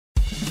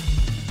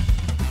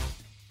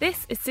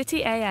This is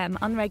City AM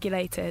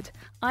Unregulated.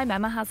 I'm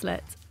Emma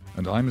Haslett.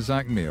 And I'm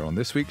Zach Meir. On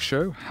this week's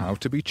show, How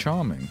to Be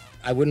Charming.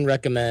 I wouldn't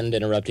recommend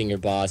interrupting your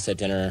boss at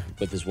dinner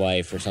with his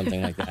wife or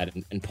something like that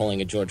and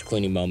pulling a George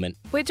Clooney moment.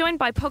 We're joined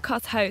by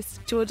podcast host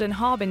Jordan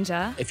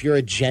Harbinger. If your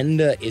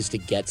agenda is to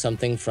get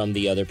something from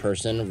the other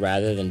person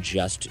rather than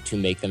just to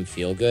make them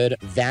feel good,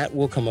 that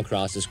will come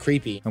across as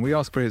creepy. And we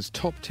ask for his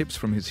top tips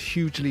from his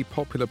hugely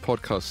popular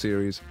podcast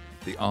series,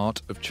 The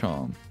Art of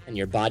Charm. And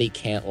your body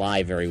can't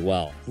lie very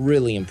well.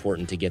 Really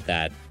important to get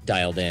that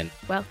dialed in.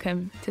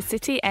 Welcome to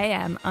City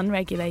AM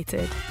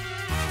Unregulated.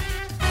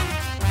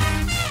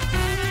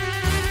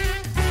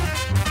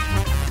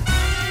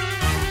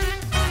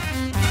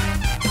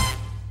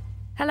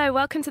 Hello,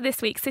 welcome to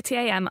this week's City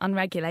AM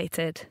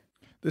Unregulated.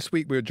 This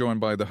week we're joined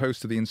by the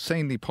host of the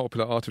insanely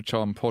popular Art of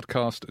Charm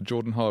podcast,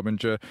 Jordan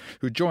Harbinger,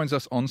 who joins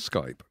us on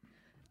Skype.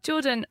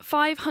 Jordan,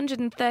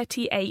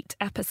 538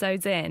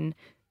 episodes in.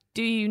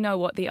 Do you know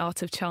what the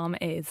Art of Charm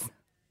is?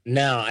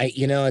 No,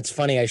 it's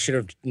funny. I should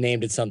have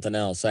named it something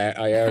else. I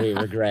already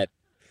regret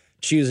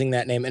choosing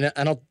that name. And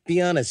I'll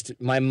be honest,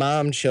 my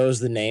mom chose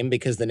the name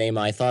because the name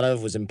I thought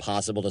of was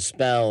impossible to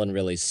spell and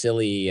really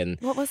silly. And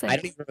what was it?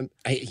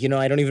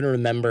 I don't even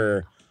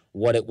remember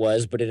what it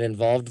was, but it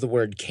involved the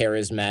word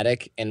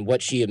charismatic. And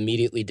what she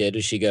immediately did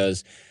is she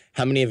goes,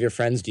 "How many of your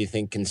friends do you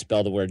think can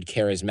spell the word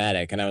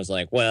charismatic?" And I was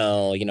like,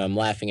 well, I'm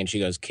laughing. And she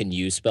goes, "Can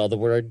you spell the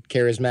word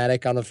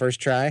charismatic on the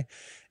first try?"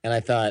 And I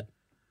thought,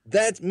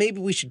 that maybe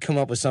we should come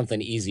up with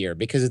something easier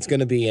because it's going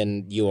to be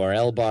in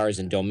URL bars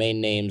and domain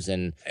names.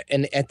 And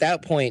at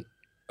that point,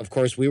 of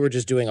course, we were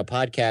just doing a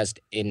podcast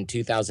in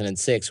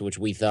 2006, which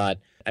we thought,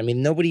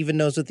 nobody even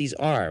knows what these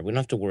are. We don't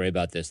have to worry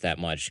about this that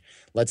much.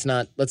 Let's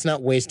not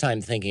waste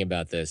time thinking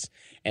about this.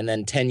 And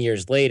then 10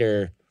 years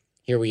later,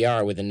 here we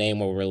are with a name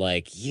where we're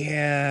like,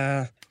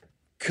 yeah,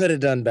 could have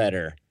done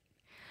better.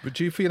 But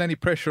do you feel any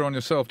pressure on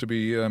yourself to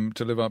be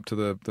to live up to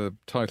the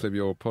title of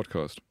your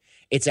podcast?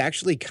 It's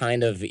actually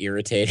kind of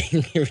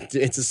irritating.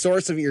 It's a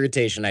source of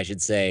irritation, I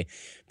should say,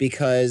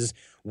 because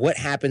what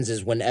happens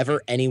is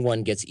whenever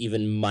anyone gets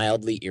even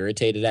mildly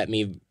irritated at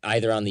me,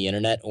 either on the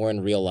internet or in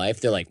real life,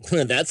 they're like,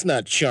 "That's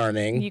not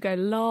charming." You go,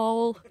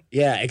 lol.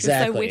 Yeah,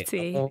 exactly. You're so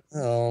witty.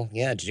 Oh,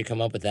 yeah. Did you come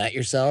up with that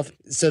yourself?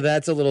 So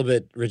that's a little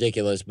bit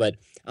ridiculous, but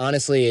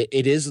honestly,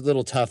 it is a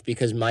little tough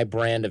because my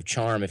brand of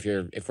charm, if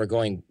we're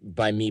going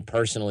by me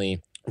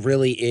personally,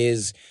 really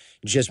is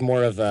just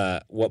more of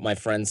what my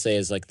friends say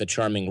is like the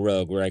charming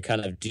rogue, where I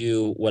kind of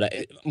do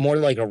more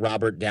like a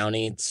Robert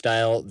Downey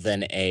style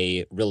than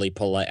a really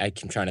polite.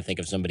 I'm trying to think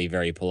of somebody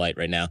very polite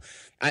right now.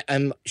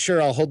 I'm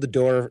sure I'll hold the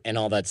door and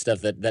all that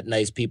stuff that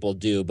nice people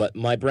do, but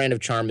my brand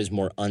of charm is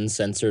more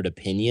uncensored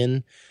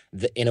opinion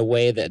in a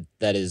way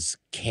that is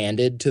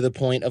candid to the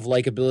point of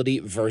likability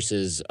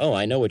versus, oh,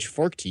 I know which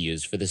fork to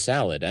use for the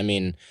salad.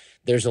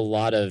 There's a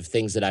lot of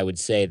things that I would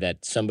say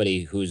that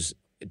somebody who's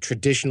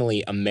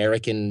traditionally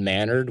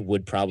American-mannered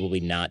would probably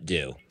not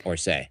do or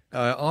say.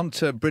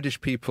 Aren't British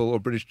people or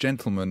British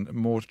gentlemen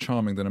more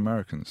charming than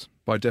Americans?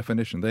 By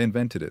definition, they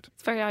invented it.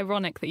 It's very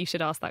ironic that you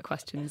should ask that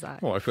question,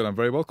 Zach. Oh, I feel I'm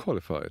very well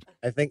qualified.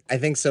 I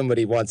think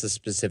somebody wants a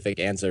specific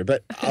answer,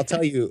 but I'll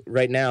tell you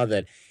right now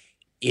that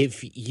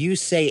if you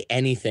say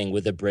anything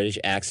with a British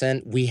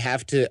accent, we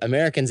have to,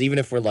 Americans, even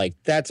if we're like,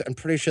 I'm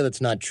pretty sure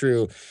that's not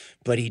true,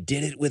 but he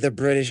did it with a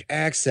British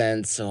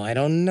accent, so I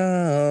don't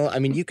know.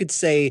 You could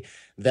say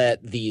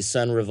that the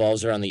sun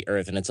revolves around the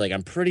earth, and it's like,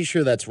 I'm pretty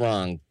sure that's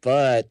wrong,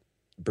 but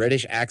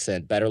British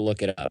accent, better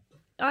look it up.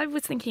 I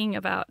was thinking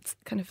about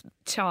kind of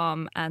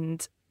charm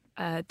and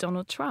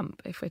Donald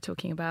Trump, if we're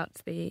talking about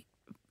the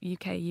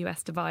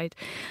UK-US divide.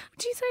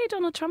 Would you say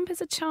Donald Trump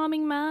is a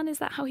charming man? Is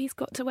that how he's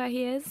got to where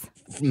he is?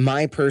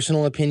 My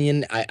personal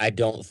opinion, I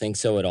don't think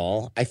so at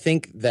all. I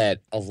think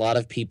that a lot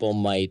of people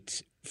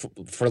might,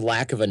 for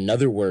lack of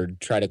another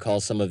word, try to call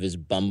some of his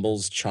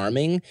bumbles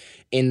charming,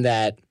 in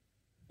that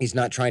he's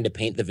not trying to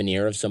paint the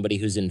veneer of somebody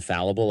who's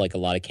infallible like a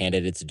lot of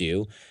candidates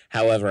do.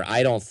 However,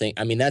 I don't think,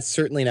 that's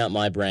certainly not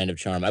my brand of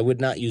charm. I would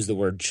not use the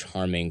word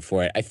charming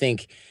for it. I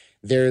think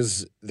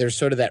there's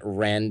sort of that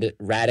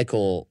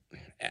radical,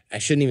 I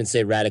shouldn't even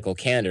say radical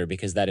candor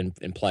because that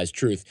implies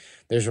truth.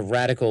 There's a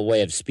radical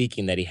way of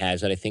speaking that he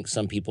has that I think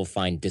some people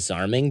find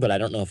disarming, but I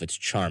don't know if it's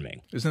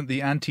charming. Isn't it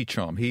the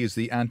anti-charm? He is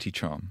the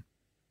anti-charm.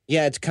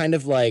 Yeah, it's kind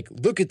of like,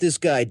 look at this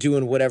guy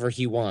doing whatever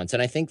he wants.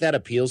 And I think that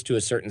appeals to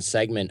a certain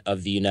segment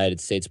of the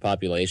United States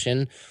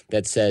population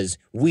that says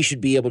we should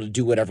be able to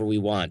do whatever we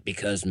want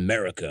because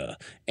America.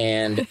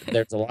 And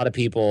there's a lot of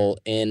people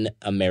in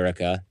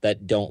America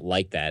that don't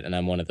like that. And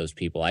I'm one of those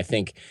people. I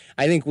think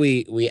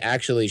we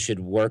actually should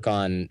work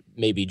on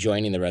maybe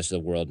joining the rest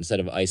of the world instead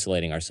of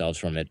isolating ourselves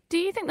from it. Do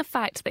you think the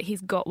fact that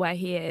he's got where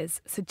he is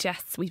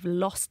suggests we've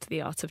lost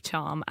the art of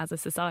charm as a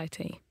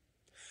society?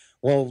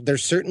 Well,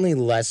 there's certainly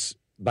less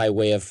by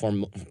way of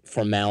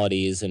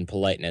formalities and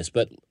politeness,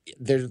 but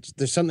there's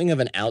something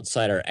of an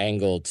outsider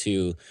angle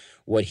to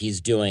what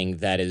he's doing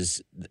that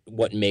is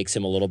what makes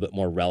him a little bit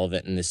more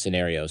relevant in this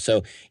scenario.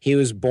 So he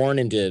was born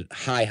into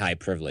high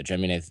privilege. I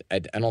mean, I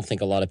don't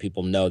think a lot of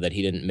people know that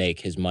he didn't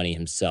make his money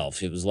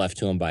himself. It was left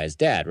to him by his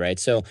dad, right?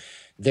 So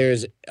there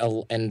was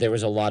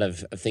a lot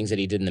of things that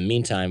he did in the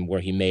meantime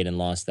where he made and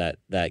lost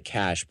that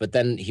cash. But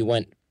then he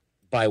went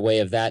by way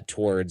of that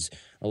towards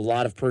a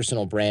lot of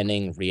personal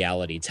branding,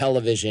 reality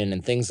television,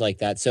 and things like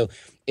that. So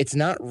he's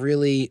not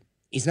really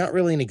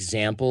an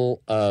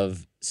example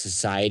of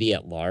society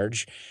at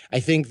large. I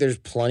think there's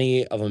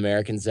plenty of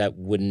Americans that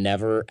would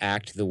never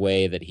act the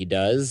way that he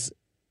does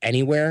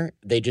anywhere.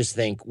 They just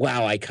think,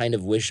 wow, I kind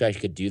of wish I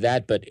could do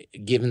that, but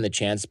given the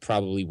chance,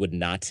 probably would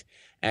not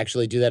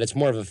actually do that. It's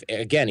more of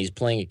again, he's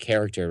playing a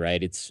character,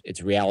 right? It's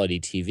reality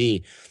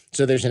TV.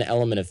 So there's an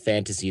element of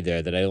fantasy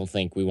there that I don't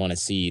think we want to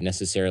see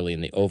necessarily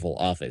in the Oval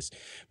Office.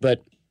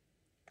 But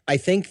I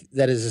think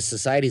that as a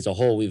society as a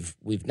whole,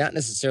 we've not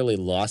necessarily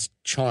lost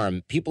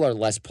charm. People are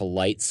less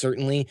polite,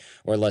 certainly,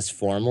 or less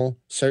formal,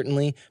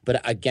 certainly. But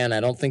again, I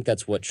don't think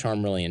that's what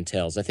charm really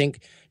entails. I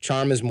think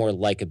charm is more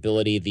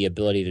likability, the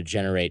ability to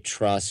generate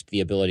trust, the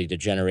ability to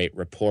generate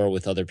rapport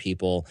with other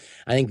people.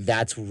 I think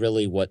that's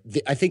really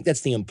I think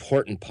that's the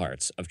important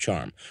parts of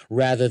charm,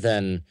 rather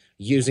than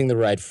using the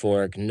right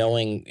fork,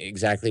 knowing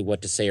exactly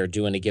what to say or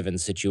do in a given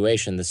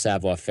situation. The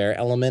savoir-faire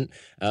element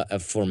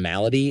of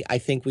formality, I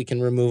think we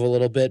can remove a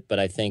little bit, but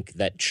I think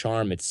that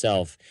charm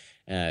itself,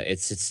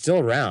 it's still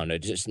around.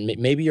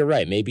 Maybe you're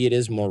right. Maybe it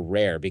is more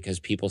rare because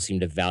people seem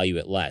to value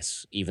it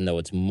less, even though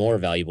it's more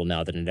valuable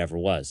now than it ever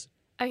was.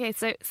 Okay,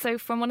 so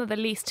from one of the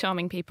least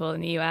charming people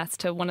in the US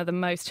to one of the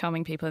most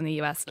charming people in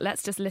the US,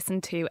 let's just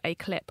listen to a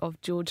clip of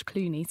George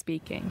Clooney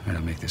speaking. All right,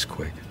 I'll make this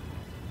quick.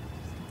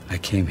 I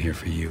came here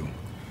for you.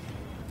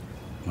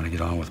 When I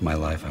get on with my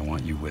life, I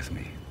want you with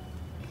me.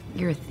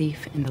 You're a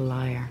thief and a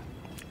liar.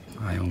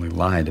 I only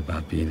lied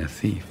about being a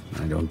thief.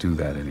 I don't do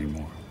that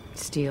anymore.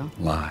 Steal.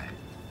 Lie.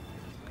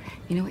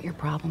 You know what your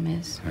problem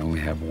is? I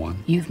only have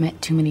one. You've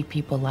met too many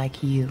people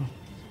like you.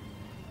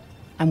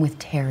 I'm with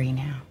Terry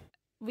now.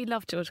 We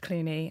love George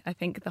Clooney. I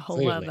think the whole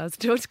Clearly. world loves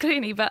George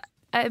Clooney. But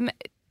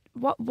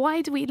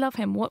why do we love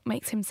him? What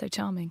makes him so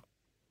charming?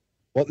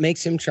 What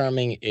makes him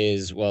charming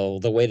is,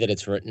 well, the way that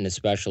it's written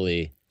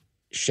especially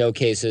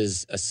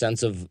showcases a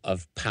sense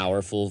of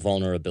powerful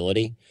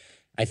vulnerability.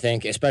 I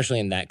think, especially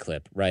in that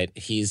clip, right?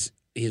 He's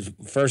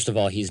first of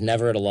all, he's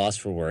never at a loss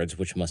for words,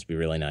 which must be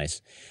really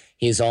nice.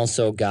 He's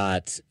also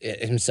got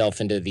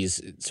himself into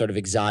these sort of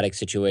exotic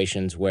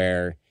situations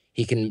where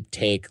he can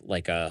take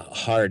like a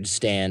hard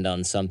stand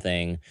on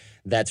something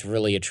that's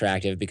really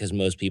attractive because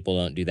most people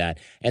don't do that.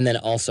 And then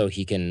also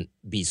he can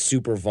be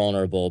super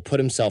vulnerable, put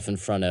himself in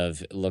front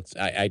of,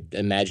 I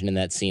imagine in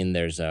that scene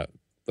there's a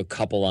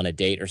couple on a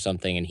date or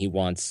something, and he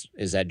wants,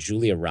 is that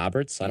Julia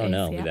Roberts? I don't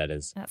know who that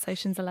is. That's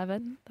Ocean's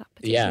 11. That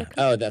particular Yeah. clip.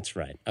 Oh, that's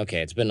right.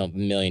 Okay. It's been a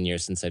million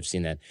years since I've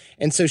seen that.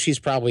 And so she's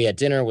probably at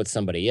dinner with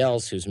somebody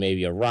else who's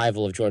maybe a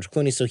rival of George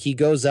Clooney. So he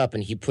goes up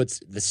and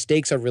the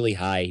stakes are really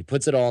high. He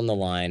puts it all on the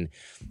line.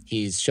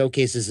 He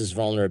showcases his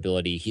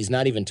vulnerability. He's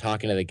not even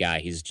talking to the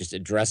guy. He's just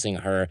addressing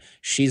her.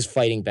 She's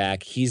fighting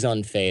back. He's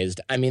unfazed.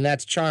 I mean,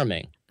 that's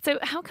charming. So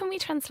how can we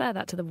transfer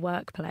that to the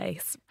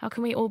workplace? How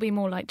can we all be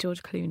more like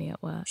George Clooney at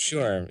work?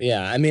 Sure.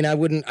 Yeah. I mean, I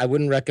wouldn't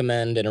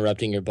recommend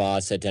interrupting your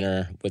boss at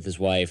dinner with his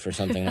wife or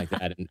something like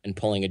that and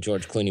pulling a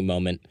George Clooney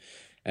moment.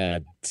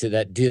 Do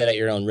that at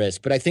your own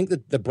risk. But I think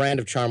that the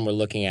brand of charm we're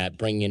looking at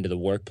bringing into the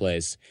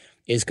workplace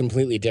is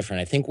completely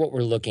different. I think what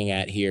we're looking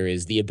at here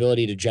is the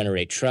ability to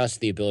generate trust,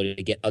 the ability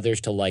to get others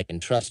to like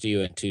and trust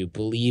you and to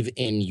believe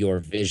in your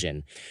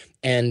vision.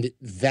 And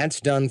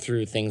that's done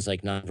through things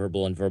like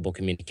nonverbal and verbal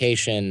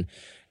communication.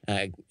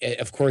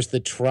 Of course,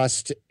 the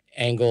trust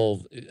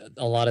angle,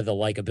 a lot of the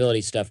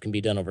likability stuff can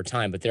be done over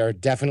time, but there are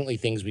definitely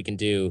things we can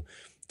do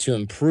to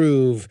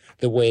improve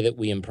the way that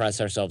we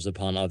impress ourselves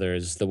upon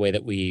others, the way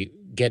that we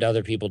get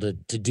other people to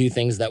do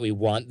things that we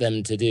want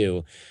them to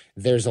do.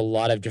 There's a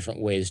lot of different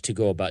ways to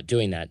go about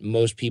doing that.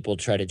 Most people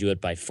try to do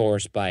it by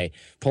force, by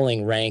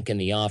pulling rank in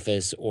the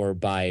office, or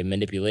by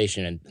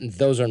manipulation, and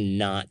those are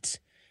not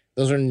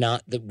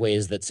the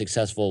ways that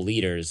successful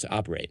leaders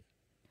operate.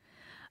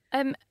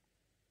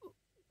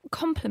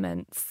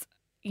 Compliments,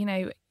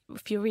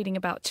 if you're reading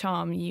about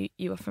charm,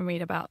 you often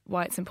read about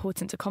why it's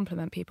important to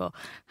compliment people.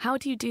 How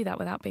do you do that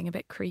without being a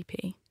bit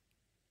creepy?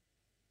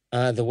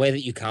 The way that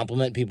you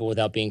compliment people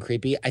without being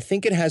creepy, I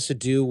think it has to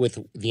do with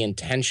the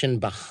intention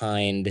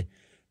behind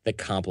the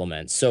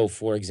compliment. So,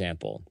 for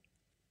example,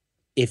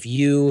 if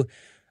you're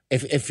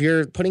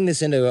putting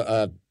this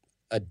into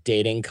a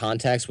dating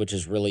context, which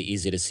is really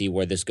easy to see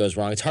where this goes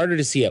wrong. It's harder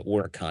to see at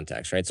work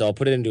context, right? So I'll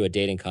put it into a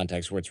dating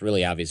context where it's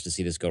really obvious to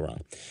see this go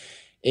wrong.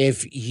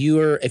 If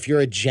your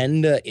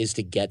agenda is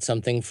to get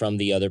something from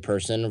the other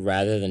person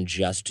rather than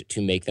just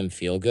to make them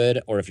feel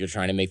good, or if you're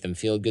trying to make them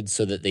feel good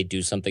so that they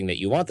do something that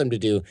you want them to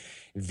do,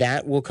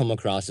 that will come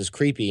across as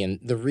creepy. And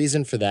the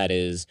reason for that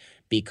is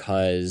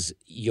because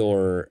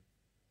you're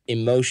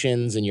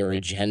emotions and your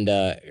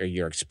agenda or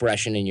your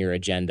expression in your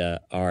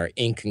agenda are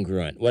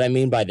incongruent. What I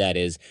mean by that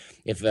is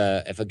if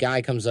a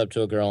guy comes up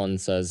to a girl and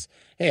says,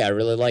 "Hey, I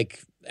really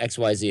like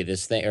XYZ,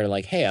 this thing," or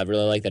like, "Hey, I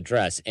really like that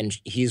dress," and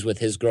he's with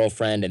his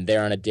girlfriend and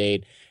they're on a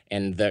date,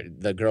 and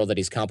the girl that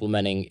he's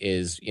complimenting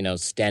is,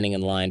 standing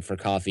in line for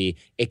coffee,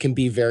 it can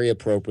be very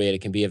appropriate.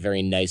 It can be a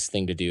very nice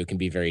thing to do. It can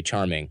be very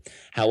charming.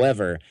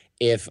 However,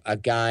 if a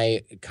guy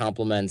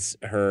compliments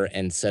her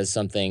and says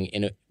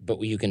something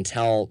but you can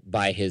tell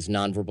by his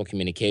nonverbal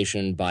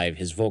communication, by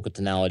his vocal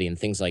tonality and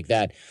things like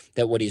that,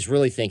 that what he's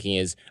really thinking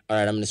is, all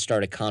right, I'm going to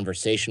start a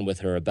conversation with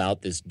her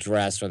about this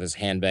dress or this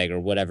handbag or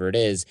whatever it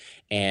is,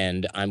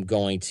 and I'm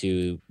going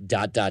to ...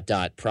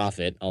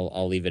 profit.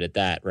 I'll leave it at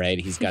that, right?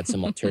 He's got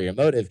some ulterior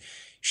motive.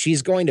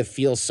 She's going to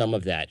feel some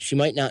of that. She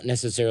might not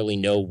necessarily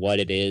know what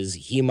it is.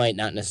 He might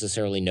not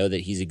necessarily know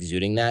that he's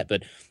exuding that,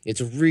 but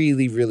it's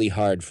really, really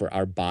hard for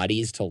our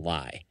bodies to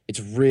lie. It's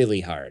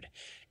really hard.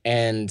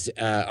 And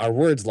our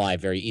words lie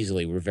very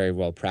easily. We're very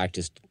well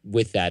practiced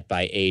with that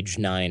by age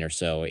 9 or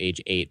so,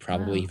 age 8,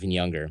 probably even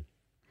younger.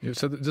 Yeah,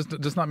 so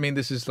does not mean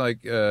this is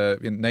like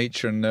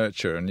nature and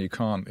nurture, and you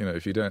can't,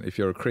 if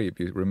you're a creep,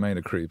 you remain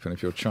a creep, and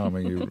if you're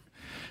charming,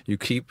 you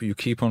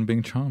keep on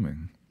being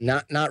charming.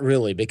 Not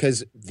really,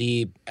 because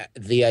the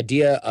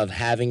idea of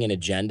having an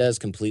agenda is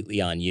completely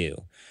on you,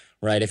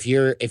 right?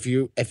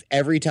 If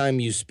every time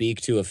you speak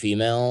to a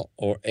female,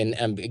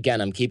 and again,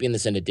 I'm keeping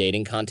this in a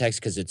dating context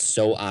because it's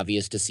so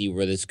obvious to see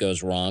where this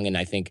goes wrong, and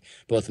I think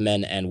both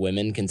men and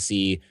women can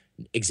see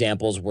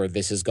examples where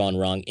this has gone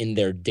wrong in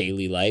their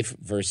daily life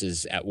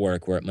versus at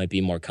work where it might be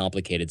more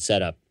complicated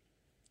setup.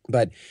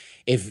 But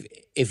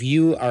if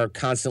you are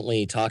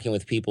constantly talking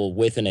with people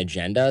with an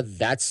agenda,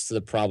 that's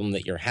the problem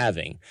that you're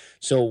having.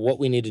 So what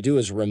we need to do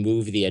is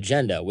remove the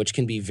agenda, which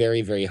can be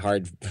very, very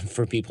hard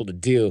for people to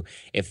do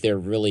if they're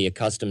really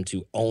accustomed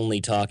to only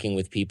talking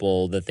with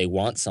people that they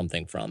want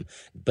something from.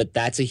 But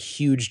that's a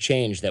huge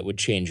change that would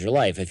change your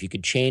life. If you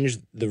could change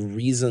the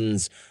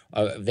reasons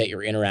that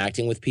you're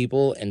interacting with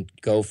people and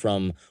go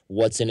from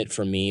what's in it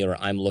for me or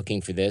I'm looking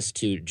for this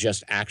to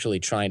just actually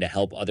trying to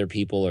help other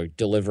people or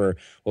deliver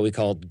what we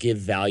call give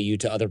value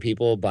to other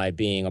people by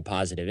being a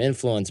positive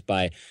influence,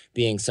 by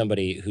being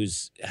somebody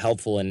who's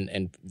helpful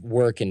in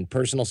work and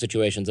personal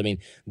situations. I mean,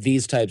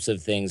 these types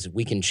of things,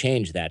 we can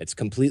change that. It's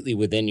completely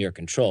within your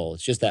control.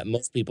 It's just that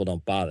most people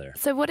don't bother.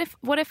 So what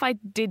if I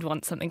did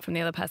want something from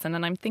the other person,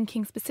 and I'm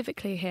thinking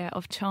specifically here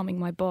of charming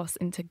my boss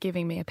into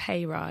giving me a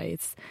pay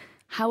rise?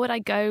 How would I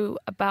go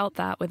about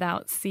that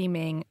without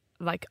seeming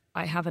like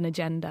I have an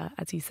agenda,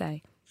 as you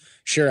say?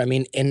 Sure. I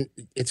mean, and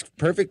it's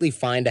perfectly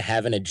fine to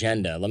have an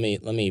agenda. Let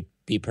me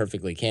be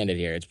perfectly candid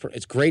here.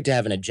 It's great to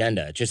have an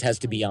agenda. It just has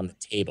to be on the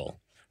table,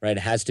 right?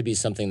 It has to be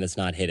something that's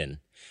not hidden.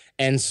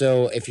 And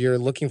so if you're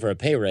looking for a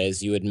pay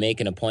raise, you would make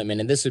an appointment,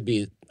 and this would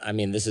be, I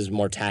mean, this is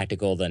more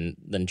tactical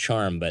than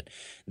charm, but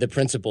the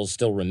principles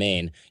still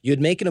remain.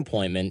 You'd make an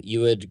appointment,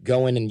 you would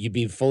go in and you'd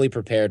be fully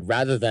prepared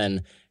rather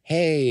than,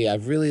 hey, I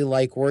really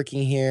like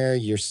working here.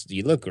 You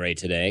look great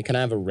today. Can I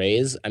have a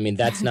raise? I mean,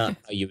 that's not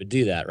how you would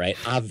do that, right?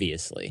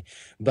 Obviously.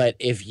 But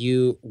if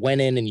you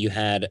went in and you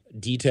had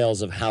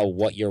details of how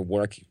your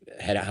work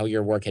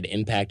had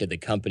impacted the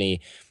company,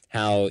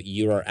 how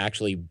you are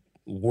actually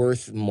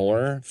worth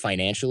more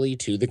financially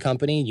to the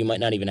company, you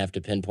might not even have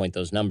to pinpoint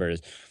those numbers.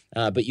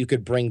 But you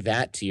could bring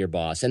that to your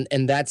boss. And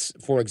that's,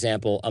 for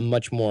example, a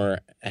much more,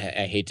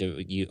 I hate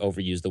to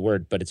overuse the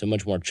word, but it's a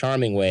much more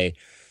charming way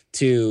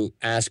to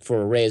ask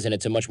for a raise, and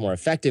it's a much more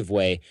effective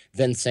way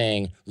than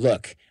saying,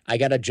 look, I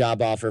got a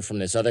job offer from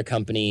this other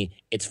company.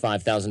 It's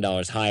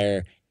 $5,000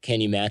 higher.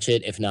 Can you match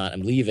it? If not,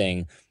 I'm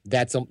leaving.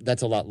 That's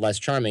a lot less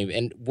charming.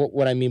 And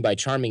what I mean by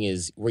charming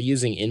is we're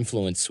using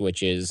influence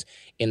switches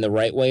in the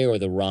right way or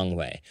the wrong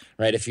way,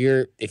 right? If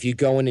you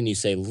go in and you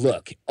say,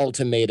 look,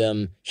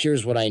 ultimatum,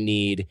 here's what I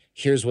need,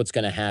 here's what's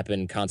going to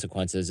happen,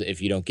 consequences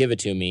if you don't give it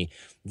to me.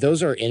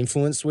 Those are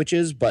influence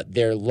switches, but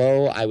they're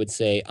low, I would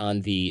say,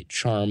 on the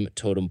charm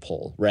totem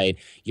pole, right?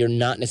 You're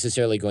not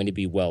necessarily going to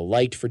be well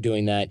liked for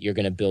doing that. You're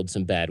going to build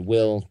some bad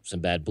will,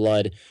 some bad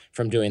blood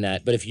from doing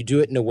that. But if you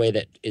do it in a way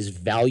that is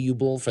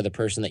valuable for the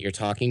person that you're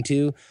talking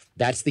to,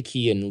 that's the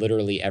key in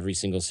literally every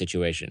single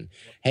situation.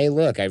 Hey,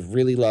 look, I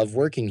really love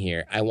working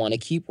here. I want to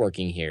keep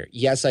working here.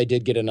 Yes, I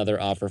did get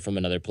another offer from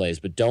another place,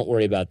 but don't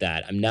worry about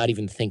that. I'm not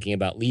even thinking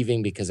about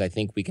leaving because I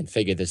think we can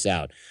figure this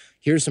out.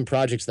 Here's some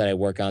projects that I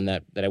worked on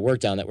that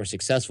were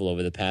successful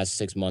over the past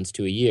 6 months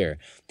to a year.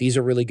 These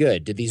are really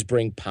good. Did these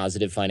bring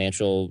positive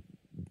financial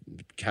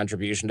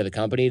contribution to the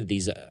company? Did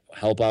these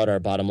help out our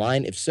bottom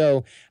line? If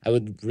so, I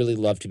would really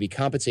love to be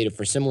compensated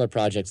for similar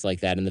projects like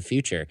that in the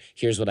future.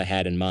 Here's what I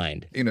had in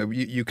mind.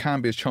 You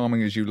can be as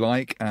charming as you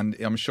like, and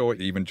I'm sure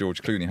even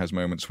George Clooney has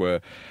moments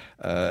where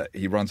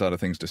he runs out of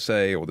things to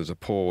say or there's a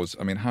pause.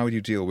 I mean, how would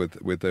you deal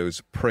with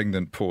those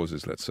pregnant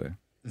pauses, let's say?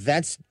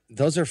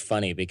 Those are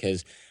funny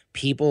because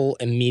people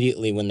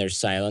immediately, when there's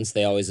silence,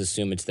 they always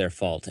assume it's their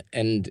fault.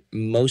 And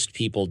most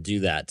people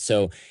do that.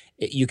 So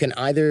you can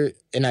either,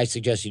 and I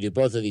suggest you do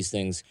both of these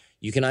things,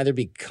 you can either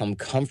become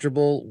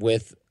comfortable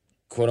with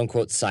quote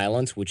unquote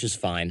silence, which is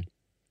fine,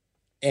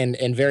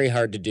 and very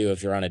hard to do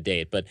if you're on a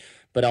date,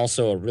 but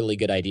also a really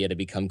good idea to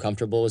become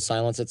comfortable with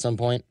silence at some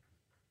point.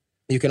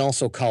 You can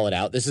also call it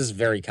out. This is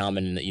very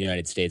common in the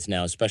United States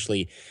now,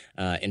 especially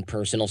in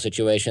personal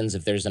situations.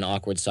 If there's an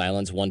awkward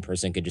silence, one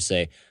person could just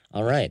say,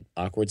 "All right,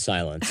 awkward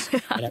silence."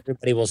 And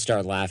everybody will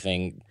start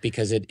laughing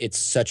because it's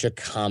such a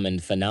common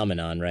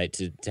phenomenon, right,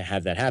 to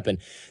have that happen.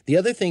 The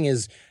other thing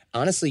is,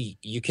 honestly,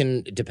 you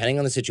can, depending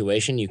on the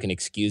situation, you can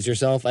excuse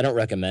yourself. I don't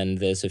recommend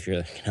this if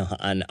you're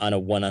on a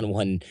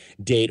one-on-one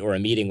date or a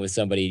meeting with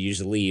somebody. You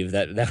just leave.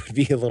 That would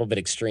be a little bit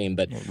extreme.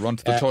 But run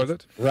to the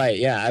toilet. Right?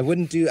 Yeah, I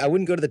wouldn't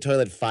go to the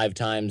toilet 5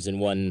 times in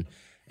one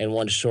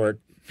short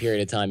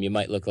period of time. You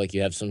might look like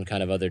you have some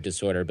kind of other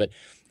disorder. But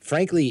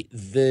frankly,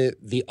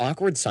 the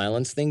awkward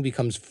silence thing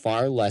becomes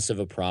far less of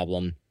a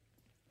problem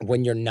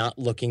when you're not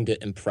looking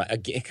to impress.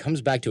 It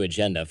comes back to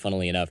agenda,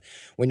 funnily enough.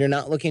 When you're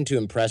not looking to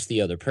impress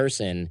the other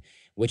person,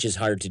 which is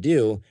hard to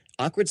do,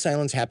 awkward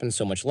silence happens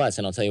so much less,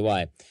 and I'll tell you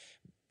why.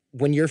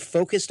 When you're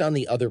focused on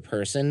the other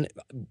person,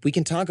 we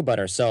can talk about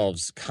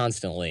ourselves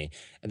constantly.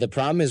 The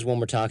problem is when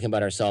we're talking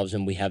about ourselves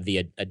and we have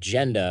the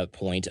agenda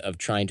point of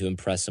trying to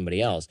impress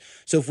somebody else.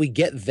 So if we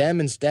get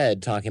them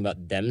instead talking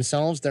about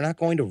themselves, they're not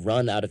going to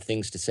run out of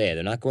things to say.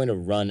 They're not going to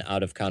run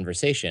out of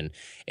conversation.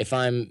 If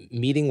I'm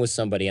meeting with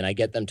somebody and I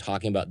get them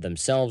talking about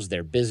themselves,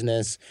 their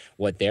business,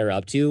 what they're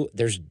up to,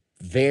 there's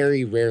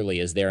very rarely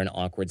is there an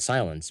awkward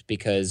silence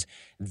because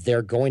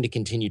they're going to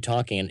continue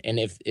talking. And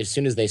if as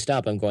soon as they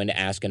stop, I'm going to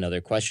ask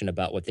another question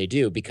about what they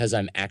do because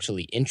I'm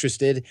actually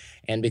interested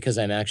and because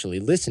I'm actually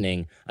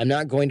listening. I'm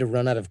not going to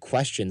run out of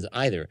questions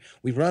either.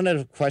 We run out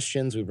of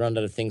questions. We run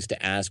out of things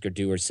to ask or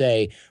do or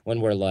say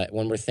when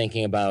we're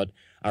thinking about,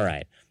 all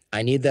right,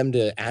 I need them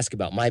to ask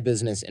about my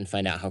business and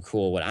find out how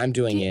cool what I'm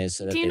doing is.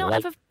 So that do you not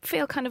ever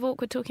feel kind of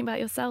awkward talking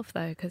about yourself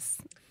though? Because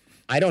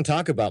I don't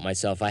talk about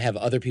myself. I have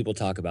other people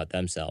talk about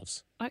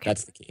themselves. Okay.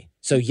 That's the key.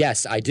 So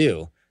yes, I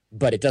do,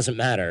 but it doesn't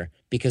matter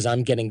because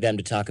I'm getting them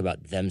to talk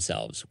about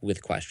themselves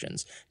with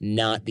questions,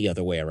 not the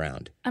other way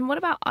around. And what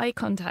about eye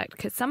contact?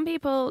 Because some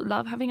people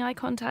love having eye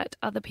contact,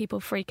 other people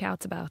freak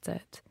out about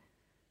it.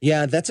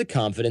 Yeah, that's a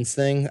confidence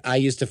thing. I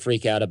used to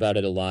freak out about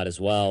it a lot as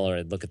well, or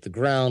I'd look at the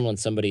ground when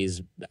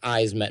somebody's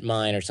eyes met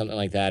mine or something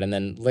like that. And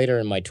then later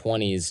in my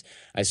 20s,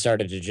 I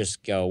started to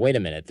just go, wait a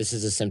minute, this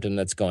is a symptom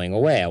that's going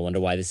away. I wonder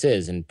why this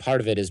is. And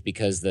part of it is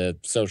because the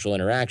social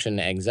interaction,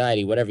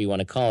 anxiety, whatever you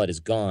want to call it,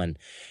 is gone.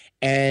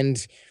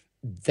 And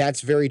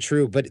that's very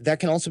true, but that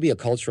can also be a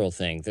cultural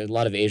thing. There are a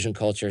lot of Asian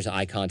cultures,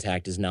 eye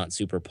contact is not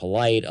super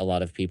polite. A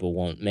lot of people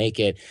won't make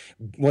it.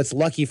 What's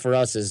lucky for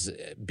us is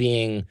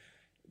being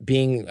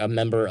a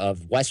member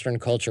of Western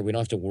culture, we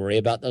don't have to worry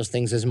about those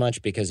things as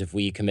much because if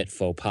we commit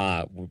faux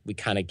pas, we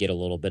kind of get a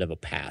little bit of a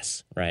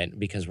pass, right?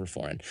 Because we're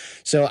foreign.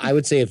 So I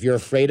would say if you're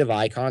afraid of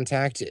eye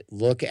contact,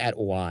 look at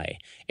why.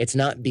 It's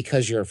not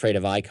because you're afraid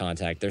of eye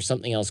contact. There's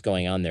something else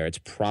going on there. It's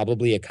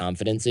probably a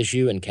confidence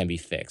issue and can be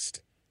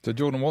fixed. So,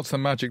 Jordan, what's the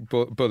magic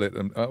bullet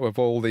of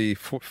all the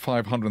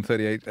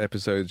 538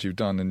 episodes you've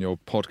done in your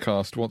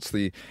podcast? What's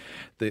the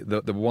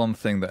one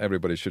thing that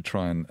everybody should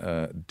try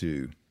and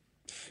do?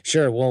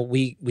 Sure. Well,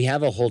 we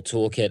have a whole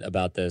toolkit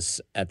about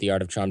this at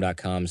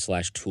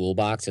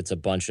theartofcharm.com/toolbox. It's a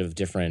bunch of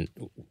different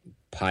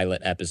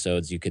pilot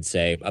episodes, you could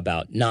say,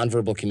 about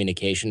nonverbal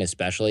communication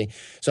especially.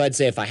 So I'd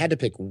say if I had to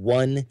pick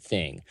one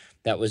thing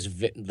that was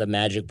the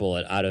magic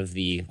bullet out of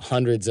the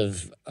hundreds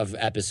of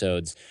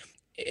episodes,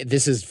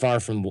 this is far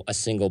from a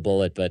single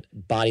bullet, but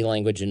body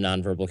language and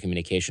nonverbal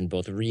communication,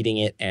 both reading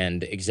it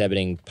and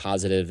exhibiting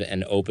positive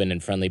and open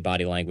and friendly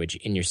body language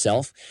in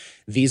yourself.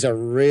 These are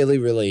really,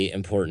 really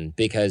important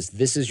because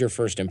this is your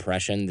first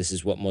impression. This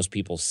is what most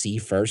people see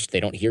first. They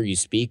don't hear you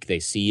speak. They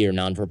see your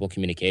nonverbal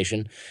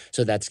communication.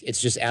 So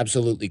it's just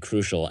absolutely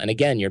crucial. And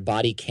again, your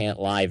body can't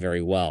lie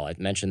very well. I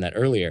mentioned that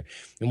earlier.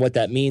 And what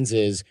that means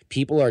is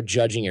people are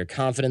judging your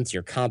confidence,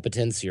 your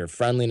competence, your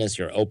friendliness,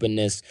 your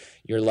openness,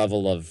 your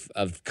level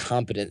of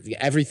competence.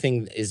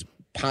 Everything is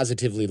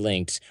positively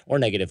linked, or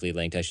negatively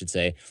linked, I should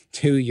say,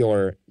 to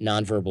your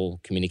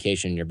nonverbal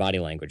communication, your body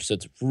language. So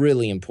it's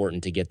really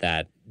important to get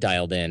that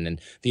dialed in.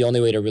 And the only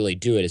way to really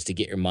do it is to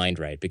get your mind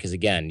right. Because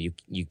again, you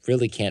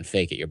really can't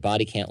fake it. Your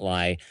body can't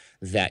lie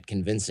that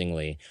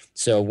convincingly.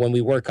 So when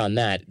we work on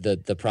that,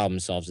 the problem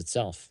solves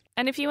itself.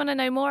 And if you want to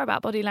know more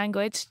about body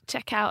language,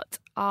 check out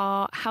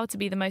our How to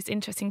Be the Most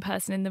Interesting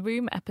Person in the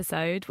Room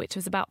episode, which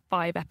was about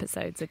 5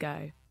 episodes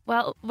ago.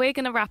 Well, we're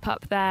going to wrap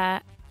up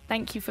there.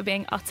 Thank you for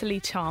being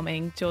utterly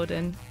charming,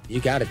 Jordan. You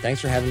got it.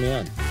 Thanks for having me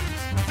on.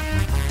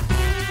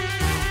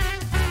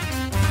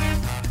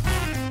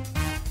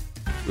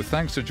 With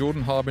thanks to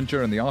Jordan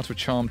Harbinger and the Art of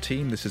Charm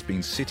team, this has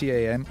been City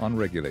AM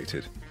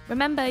Unregulated.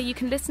 Remember, you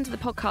can listen to the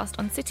podcast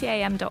on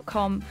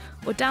cityam.com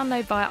or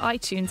download via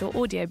iTunes or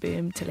Audio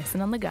Boom to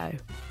listen on the go.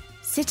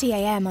 City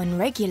AM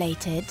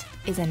Unregulated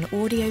is an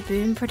Audio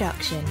Boom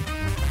production.